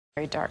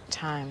Very dark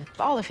time.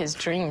 All of his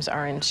dreams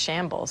are in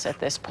shambles at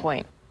this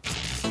point.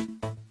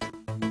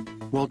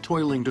 While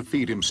toiling to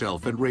feed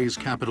himself and raise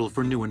capital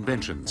for new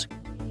inventions,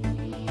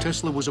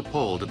 Tesla was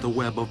appalled at the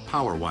web of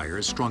power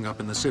wires strung up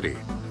in the city.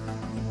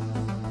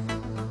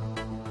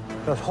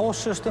 The whole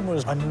system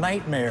was a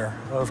nightmare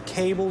of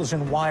cables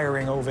and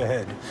wiring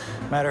overhead.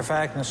 Matter of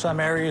fact, in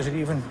some areas it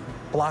even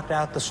blocked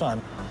out the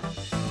sun.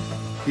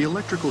 The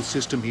electrical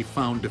system he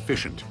found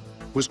deficient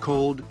was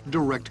called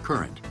direct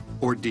current,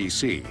 or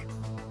DC.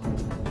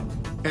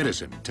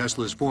 Edison,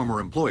 Tesla's former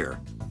employer,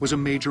 was a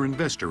major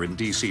investor in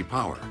DC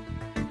power.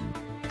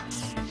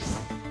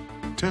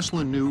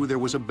 Tesla knew there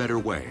was a better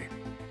way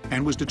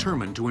and was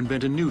determined to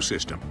invent a new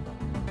system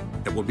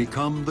that will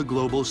become the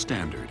global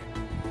standard.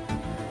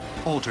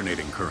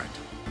 Alternating current,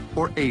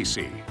 or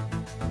AC.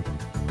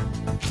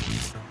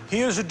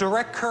 Here's a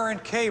direct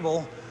current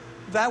cable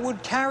that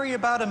would carry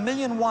about 1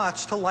 million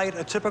watts to light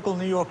a typical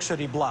New York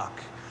City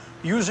block.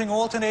 Using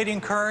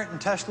alternating current in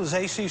Tesla's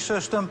AC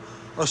system,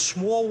 a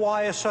small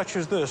wire such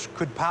as this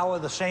could power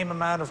the same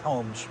amount of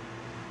homes.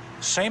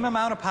 Same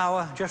amount of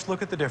power, just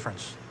look at the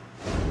difference.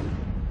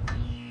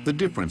 The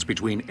difference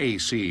between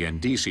AC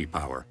and DC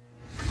power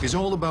is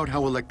all about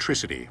how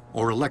electricity,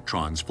 or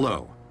electrons,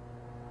 flow.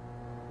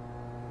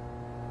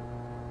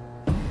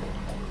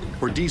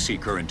 For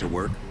DC current to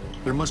work,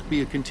 there must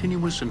be a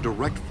continuous and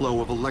direct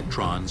flow of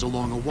electrons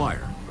along a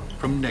wire,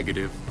 from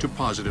negative to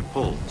positive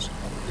poles.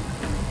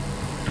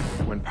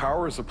 When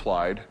power is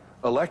applied,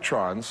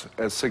 electrons,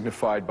 as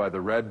signified by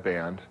the red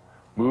band,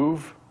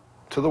 move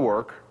to the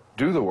work,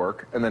 do the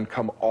work, and then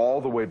come all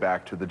the way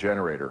back to the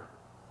generator.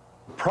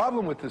 The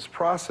problem with this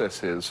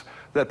process is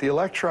that the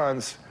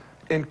electrons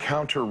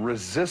encounter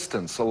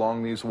resistance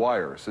along these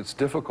wires. It's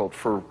difficult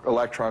for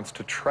electrons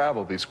to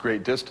travel these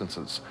great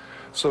distances.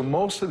 So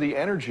most of the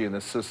energy in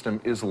the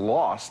system is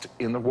lost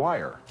in the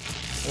wire.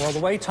 Well, the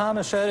way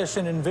Thomas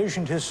Edison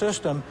envisioned his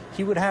system,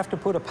 he would have to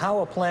put a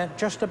power plant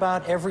just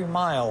about every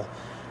mile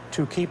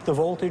to keep the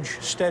voltage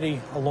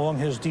steady along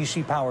his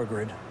DC power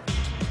grid.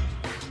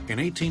 In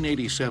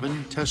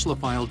 1887, Tesla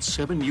filed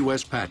 7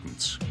 U.S.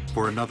 patents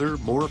for another,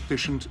 more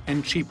efficient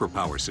and cheaper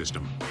power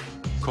system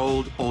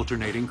called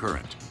alternating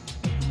current.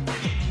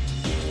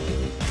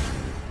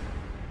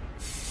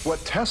 What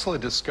Tesla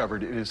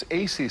discovered in his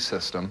AC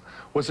system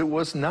was it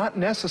was not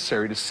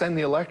necessary to send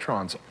the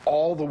electrons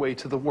all the way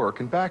to the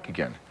work and back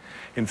again.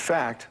 In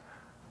fact,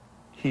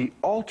 he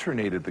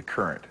alternated the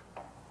current,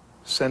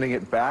 sending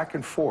it back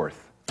and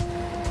forth.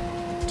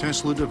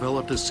 Tesla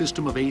developed a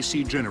system of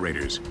AC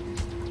generators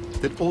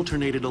that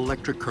alternated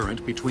electric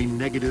current between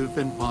negative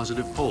and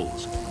positive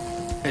poles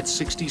at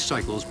 60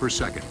 cycles per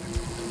second.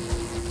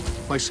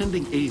 By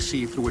sending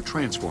AC through a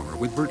transformer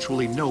with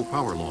virtually no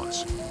power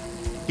loss,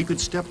 he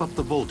could step up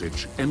the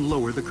voltage and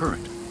lower the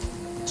current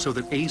so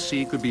that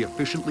AC could be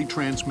efficiently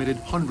transmitted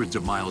hundreds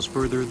of miles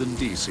further than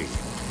DC.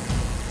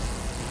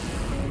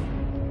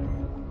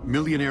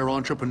 Millionaire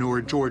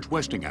entrepreneur George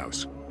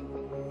Westinghouse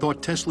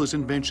thought Tesla's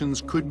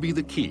inventions could be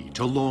the key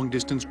to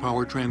long-distance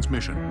power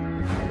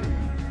transmission.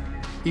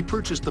 He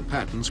purchased the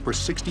patents for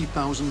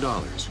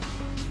 $60,000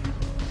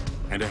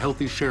 and a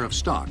healthy share of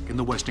stock in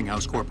the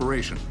Westinghouse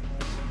Corporation.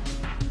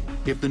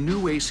 If the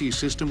new AC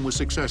system was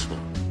successful,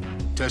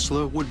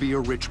 Tesla would be a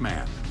rich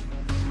man.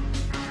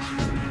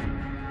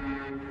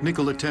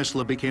 Nikola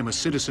Tesla became a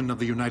citizen of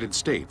the United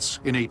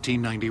States in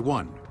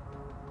 1891.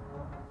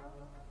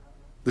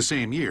 The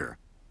same year,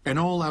 an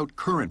all-out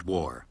current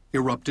war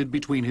erupted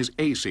between his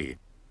AC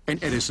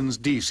and Edison's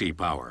DC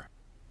power.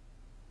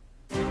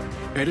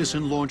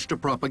 Edison launched a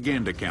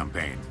propaganda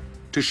campaign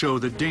to show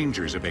the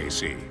dangers of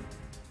AC.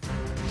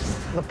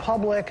 The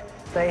public,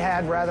 they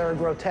had rather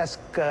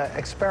grotesque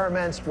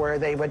experiments where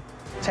they would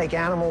take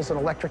animals and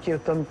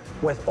electrocute them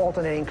with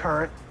alternating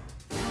current.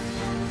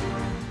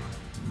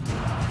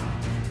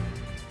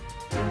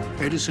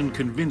 Edison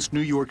convinced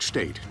New York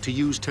State to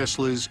use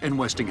Tesla's and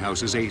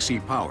Westinghouse's AC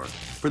power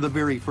for the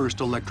very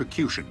first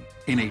electrocution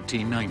in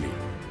 1890.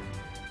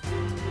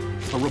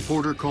 A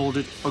reporter called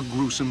it a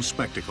gruesome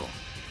spectacle,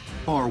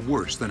 far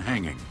worse than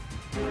hanging.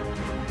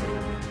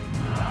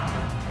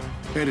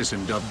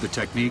 Edison dubbed the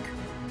technique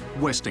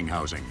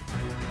Westinghousing.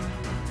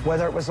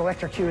 Whether it was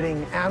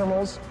electrocuting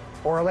animals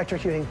or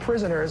electrocuting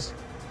prisoners,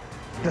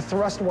 the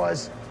thrust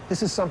was,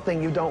 this is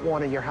something you don't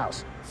want in your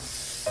house.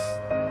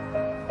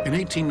 In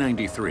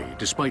 1893,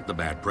 despite the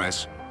bad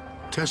press,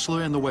 Tesla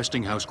and the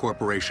Westinghouse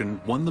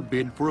Corporation won the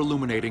bid for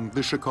illuminating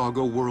the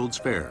Chicago World's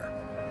Fair,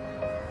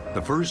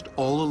 the first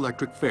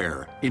all-electric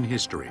fair in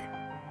history.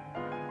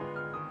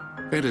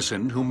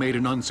 Edison, who made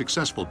an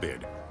unsuccessful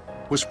bid,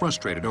 was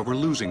frustrated over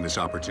losing this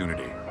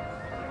opportunity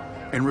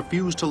and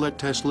refused to let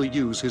Tesla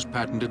use his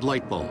patented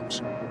light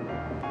bulbs.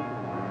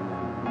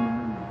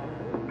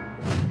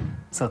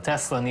 So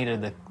Tesla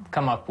needed to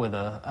come up with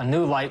a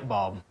new light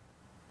bulb,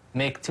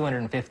 make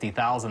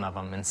 250,000 of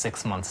them in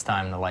 6 months'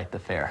 time to light the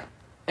fair.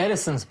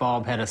 Edison's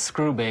bulb had a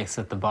screw base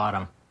at the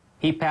bottom.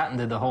 He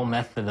patented the whole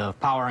method of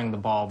powering the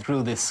bulb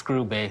through this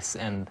screw base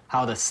and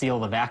how to seal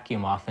the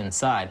vacuum off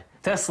inside.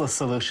 Tesla's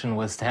solution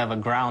was to have a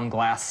ground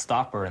glass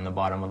stopper in the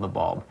bottom of the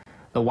bulb.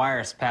 The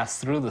wires passed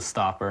through the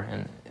stopper,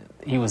 and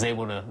he was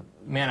able to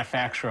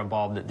manufacture a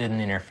bulb that didn't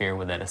interfere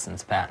with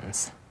Edison's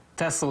patents.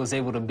 Tesla was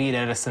able to beat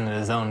Edison at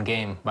his own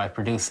game by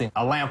producing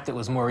a lamp that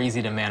was more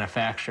easy to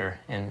manufacture,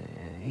 and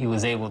he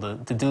was able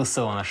to do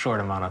so in a short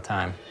amount of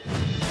time.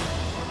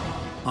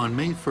 On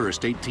May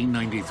 1st,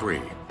 1893,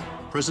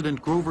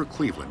 President Grover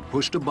Cleveland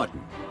pushed a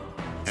button,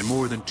 and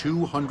more than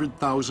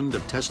 200,000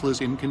 of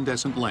Tesla's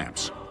incandescent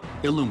lamps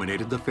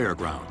illuminated the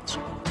fairgrounds.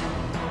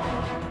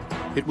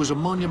 It was a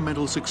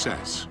monumental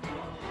success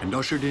and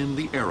ushered in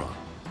the era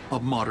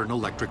of modern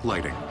electric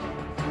lighting.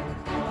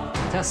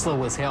 Tesla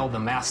was hailed the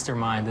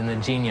mastermind and the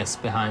genius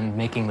behind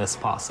making this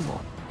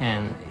possible,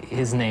 and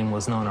his name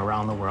was known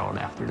around the world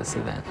after this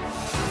event.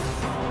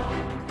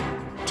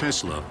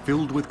 Tesla,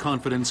 filled with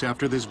confidence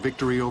after this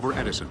victory over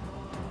Edison,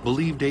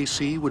 believed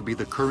AC would be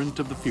the current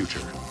of the future.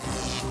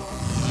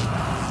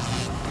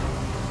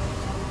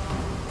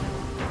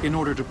 In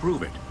order to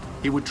prove it,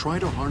 he would try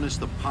to harness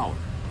the power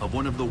of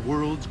one of the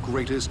world's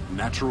greatest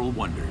natural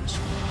wonders.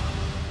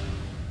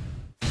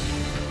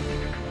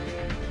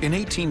 In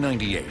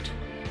 1898,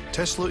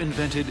 Tesla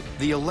invented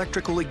the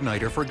electrical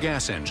igniter for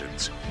gas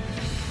engines.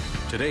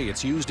 Today,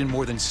 it's used in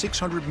more than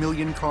 600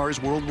 million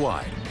cars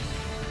worldwide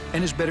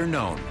and is better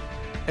known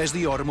as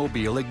the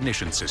automobile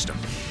ignition system.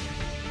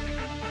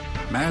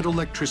 Mad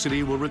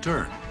Electricity will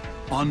return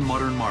on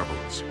Modern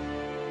Marvels.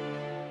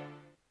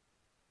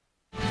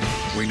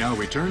 We now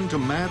return to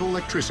Mad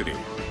Electricity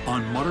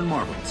on Modern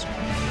Marvels.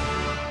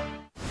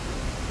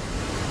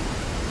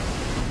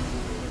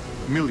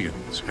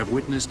 Millions have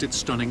witnessed its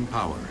stunning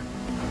power.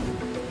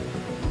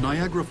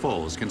 Niagara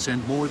Falls can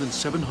send more than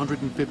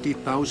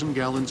 750,000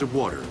 gallons of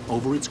water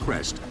over its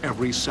crest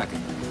every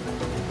second,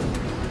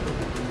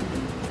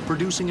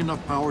 producing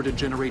enough power to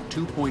generate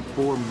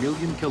 2.4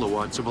 million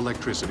kilowatts of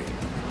electricity.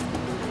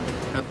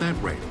 At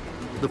that rate,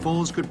 the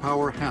falls could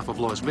power half of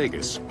Las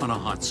Vegas on a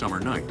hot summer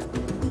night.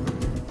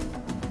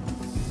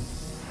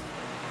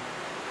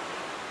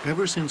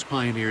 Ever since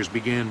pioneers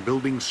began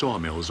building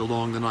sawmills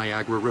along the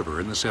Niagara River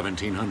in the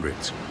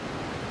 1700s,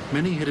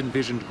 many had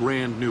envisioned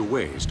grand new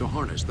ways to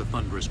harness the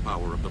thunderous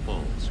power of the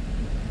falls.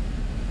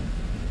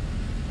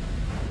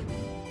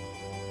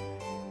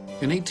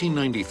 In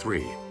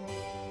 1893,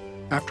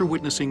 after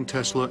witnessing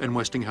Tesla and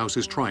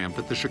Westinghouse's triumph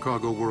at the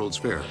Chicago World's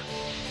Fair,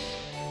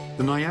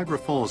 the Niagara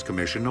Falls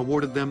Commission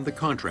awarded them the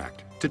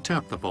contract to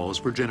tap the falls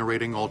for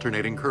generating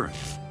alternating current.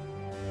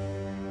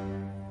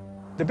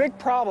 The big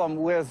problem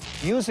with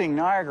using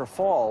Niagara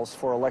Falls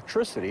for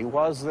electricity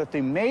was that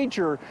the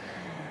major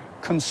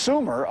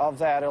consumer of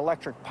that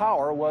electric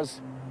power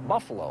was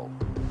Buffalo.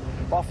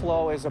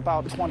 Buffalo is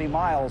about 20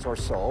 miles or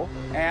so,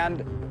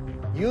 and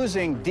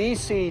using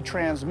DC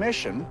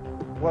transmission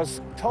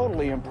was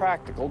totally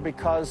impractical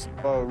because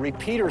a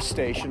repeater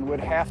station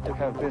would have to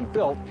have been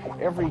built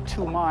every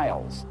 2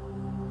 miles.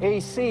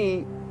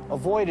 AC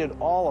avoided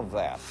all of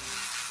that.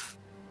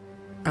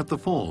 At the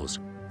falls,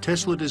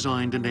 Tesla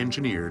designed and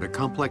engineered a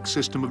complex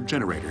system of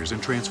generators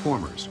and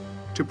transformers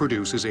to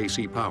produce his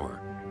AC power.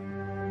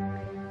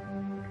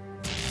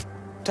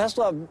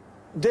 Tesla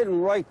didn't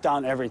write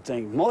down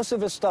everything. Most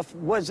of his stuff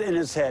was in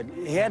his head.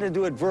 He had to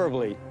do it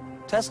verbally.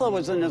 Tesla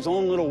was in his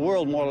own little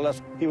world, more or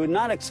less. He would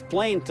not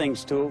explain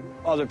things to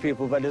other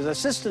people, but his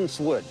assistants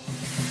would.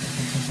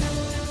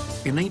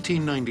 In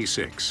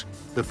 1896,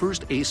 the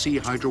first AC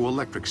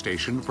hydroelectric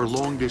station for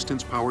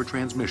long-distance power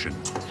transmission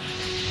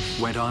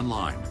went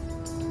online,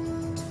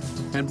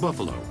 and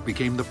Buffalo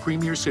became the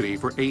premier city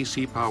for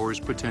AC power's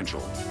potential.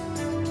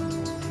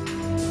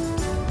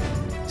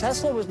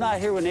 Tesla was not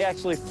here when he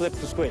actually flipped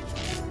the switch,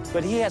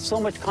 but he had so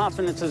much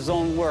confidence in his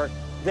own work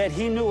that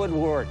he knew it would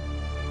work.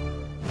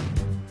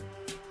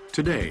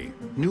 Today,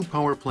 new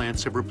power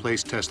plants have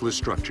replaced Tesla's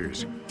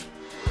structures.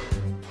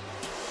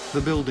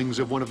 The buildings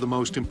of one of the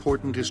most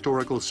important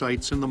historical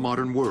sites in the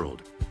modern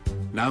world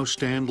now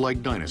stand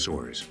like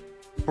dinosaurs,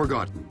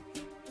 forgotten.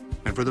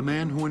 And for the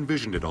man who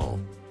envisioned it all,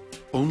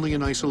 only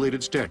an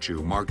isolated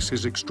statue marks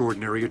his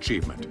extraordinary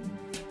achievement.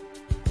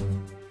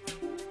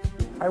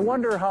 I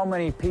wonder how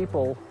many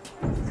people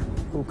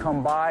who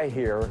come by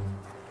here,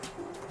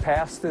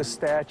 past this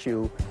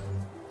statue,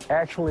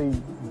 actually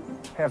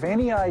have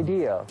any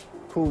idea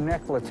who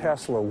Nikola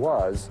Tesla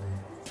was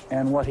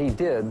and what he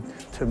did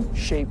to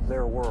shape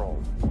their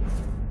world.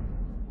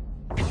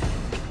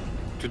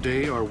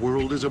 Today, our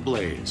world is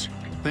ablaze,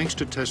 thanks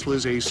to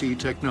Tesla's AC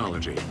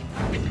technology.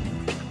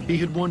 He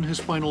had won his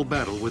final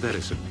battle with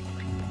Edison,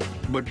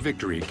 but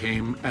victory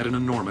came at an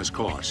enormous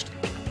cost.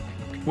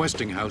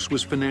 Westinghouse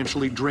was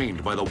financially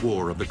drained by the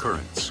war of the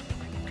currents.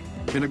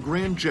 In a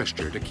grand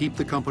gesture to keep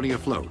the company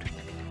afloat,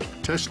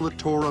 Tesla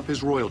tore up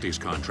his royalties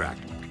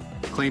contract,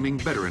 claiming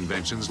better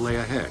inventions lay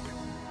ahead.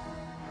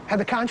 Had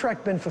the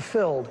contract been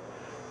fulfilled,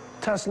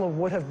 Tesla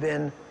would have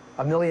been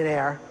a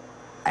millionaire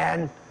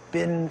and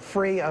been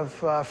free of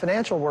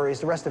financial worries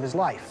the rest of his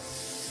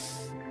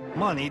life.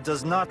 Money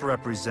does not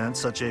represent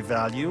such a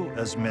value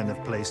as men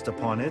have placed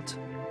upon it.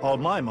 All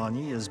my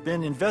money has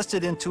been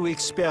invested into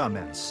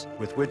experiments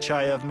with which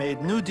I have made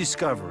new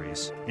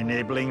discoveries,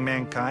 enabling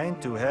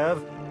mankind to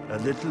have a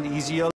little easier